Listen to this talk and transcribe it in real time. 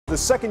The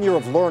second year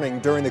of learning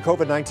during the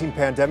COVID-19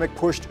 pandemic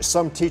pushed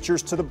some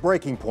teachers to the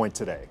breaking point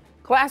today.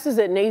 Classes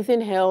at Nathan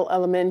Hale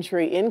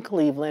Elementary in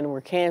Cleveland were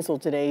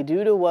canceled today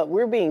due to what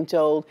we're being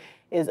told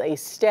is a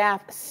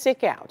staff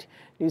sick out.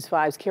 News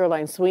 5's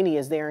Caroline Sweeney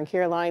is there. And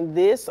Caroline,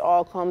 this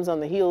all comes on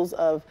the heels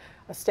of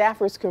a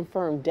staffer's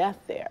confirmed death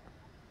there.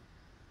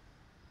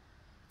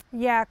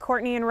 Yeah,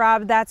 Courtney and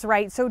Rob, that's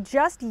right. So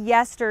just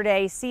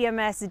yesterday,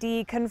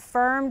 CMSD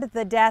confirmed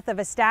the death of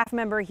a staff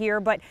member here,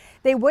 but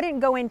they wouldn't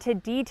go into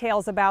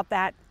details about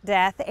that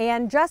death.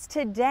 And just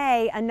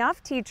today,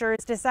 enough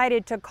teachers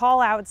decided to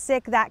call out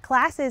sick that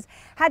classes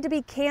had to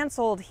be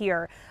canceled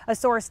here. A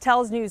source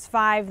tells News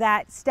 5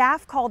 that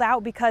staff called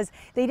out because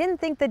they didn't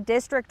think the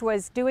district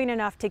was doing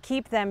enough to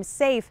keep them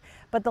safe,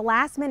 but the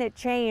last-minute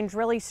change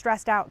really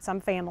stressed out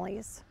some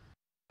families.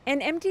 An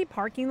empty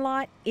parking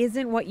lot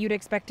isn't what you'd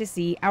expect to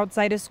see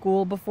outside a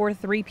school before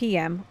 3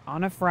 p.m.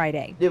 on a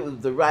Friday. It was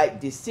the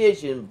right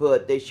decision,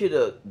 but they should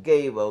have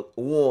gave a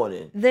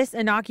warning. This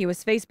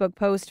innocuous Facebook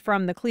post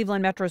from the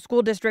Cleveland Metro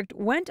School District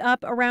went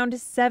up around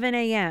 7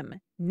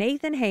 a.m.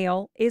 Nathan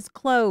Hale is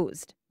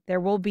closed. There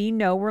will be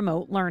no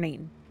remote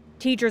learning.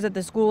 Teachers at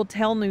the school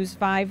tell News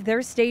 5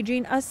 they're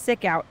staging a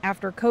sick out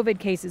after COVID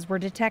cases were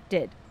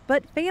detected.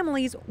 But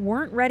families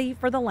weren't ready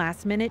for the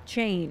last-minute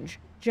change.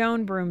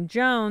 Joan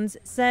Broom-Jones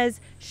says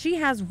she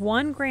has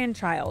one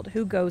grandchild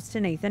who goes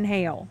to Nathan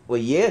Hale. Well,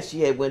 yeah,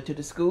 she had went to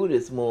the school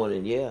this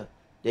morning, yeah.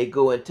 They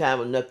go in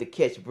time enough to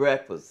catch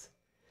breakfast,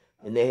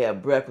 and they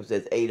have breakfast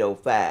at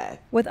 8:05.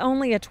 With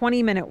only a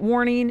 20-minute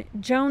warning,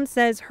 Joan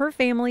says her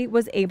family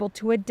was able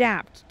to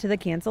adapt to the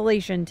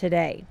cancellation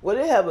today. Well,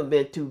 they haven't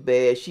been too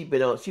bad. She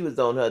was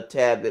on her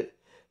tablet,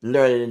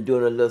 learning and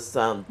doing a little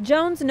something.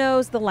 Jones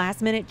knows the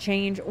last-minute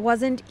change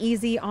wasn't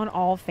easy on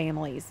all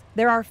families.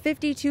 There are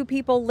 52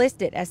 people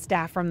listed as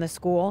staff from the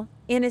school.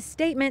 In a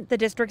statement, the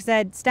district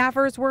said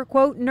staffers were,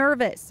 quote,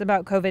 nervous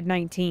about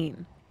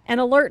COVID-19. An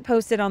alert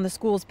posted on the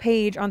school's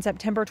page on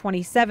September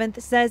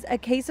 27th says a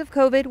case of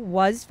COVID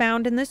was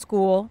found in the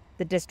school.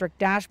 The district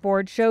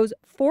dashboard shows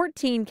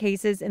 14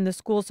 cases in the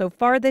school so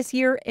far this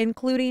year,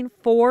 including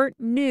 4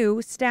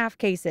 new staff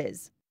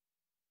cases.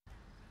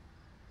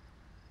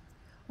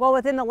 Well,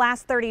 within the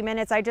last 30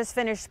 minutes, I just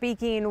finished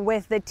speaking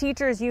with the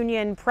Teachers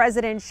Union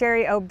President,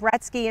 Sherry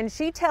Obretsky, and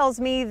she tells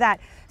me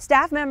that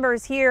staff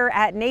members here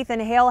at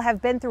Nathan Hale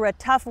have been through a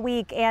tough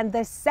week, and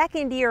the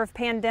second year of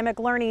pandemic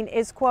learning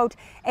is, quote,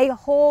 a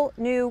whole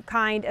new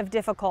kind of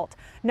difficult.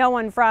 No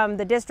one from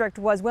the district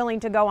was willing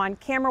to go on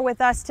camera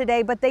with us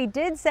today, but they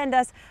did send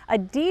us a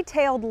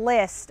detailed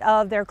list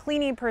of their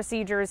cleaning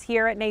procedures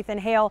here at Nathan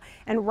Hale.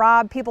 And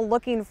Rob, people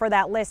looking for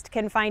that list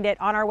can find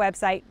it on our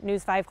website,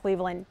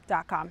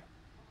 news5cleveland.com.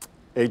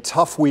 A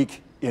tough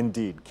week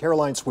indeed.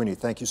 Caroline Sweeney,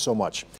 thank you so much.